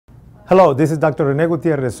Hello, this is Dr. Rene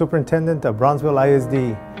Gutie, Superintendent of Brownsville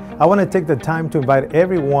ISD. I want to take the time to invite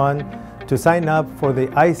everyone to sign up for the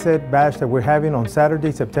ISET bash that we're having on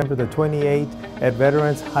Saturday, September the 28th at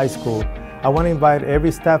Veterans High School. I want to invite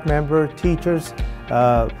every staff member, teachers,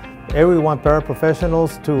 everyone,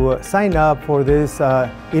 paraprofessionals to sign up for this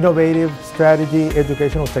innovative strategy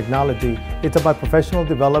educational technology. It's about professional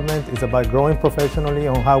development. It's about growing professionally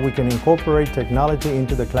on how we can incorporate technology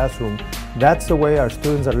into the classroom. That's the way our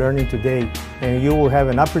students are learning today, and you will have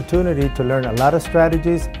an opportunity to learn a lot of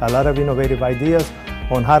strategies, a lot of innovative ideas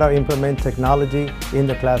on how to implement technology in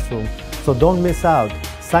the classroom. So don't miss out.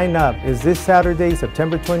 Sign up. It's this Saturday,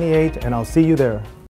 September 28th, and I'll see you there.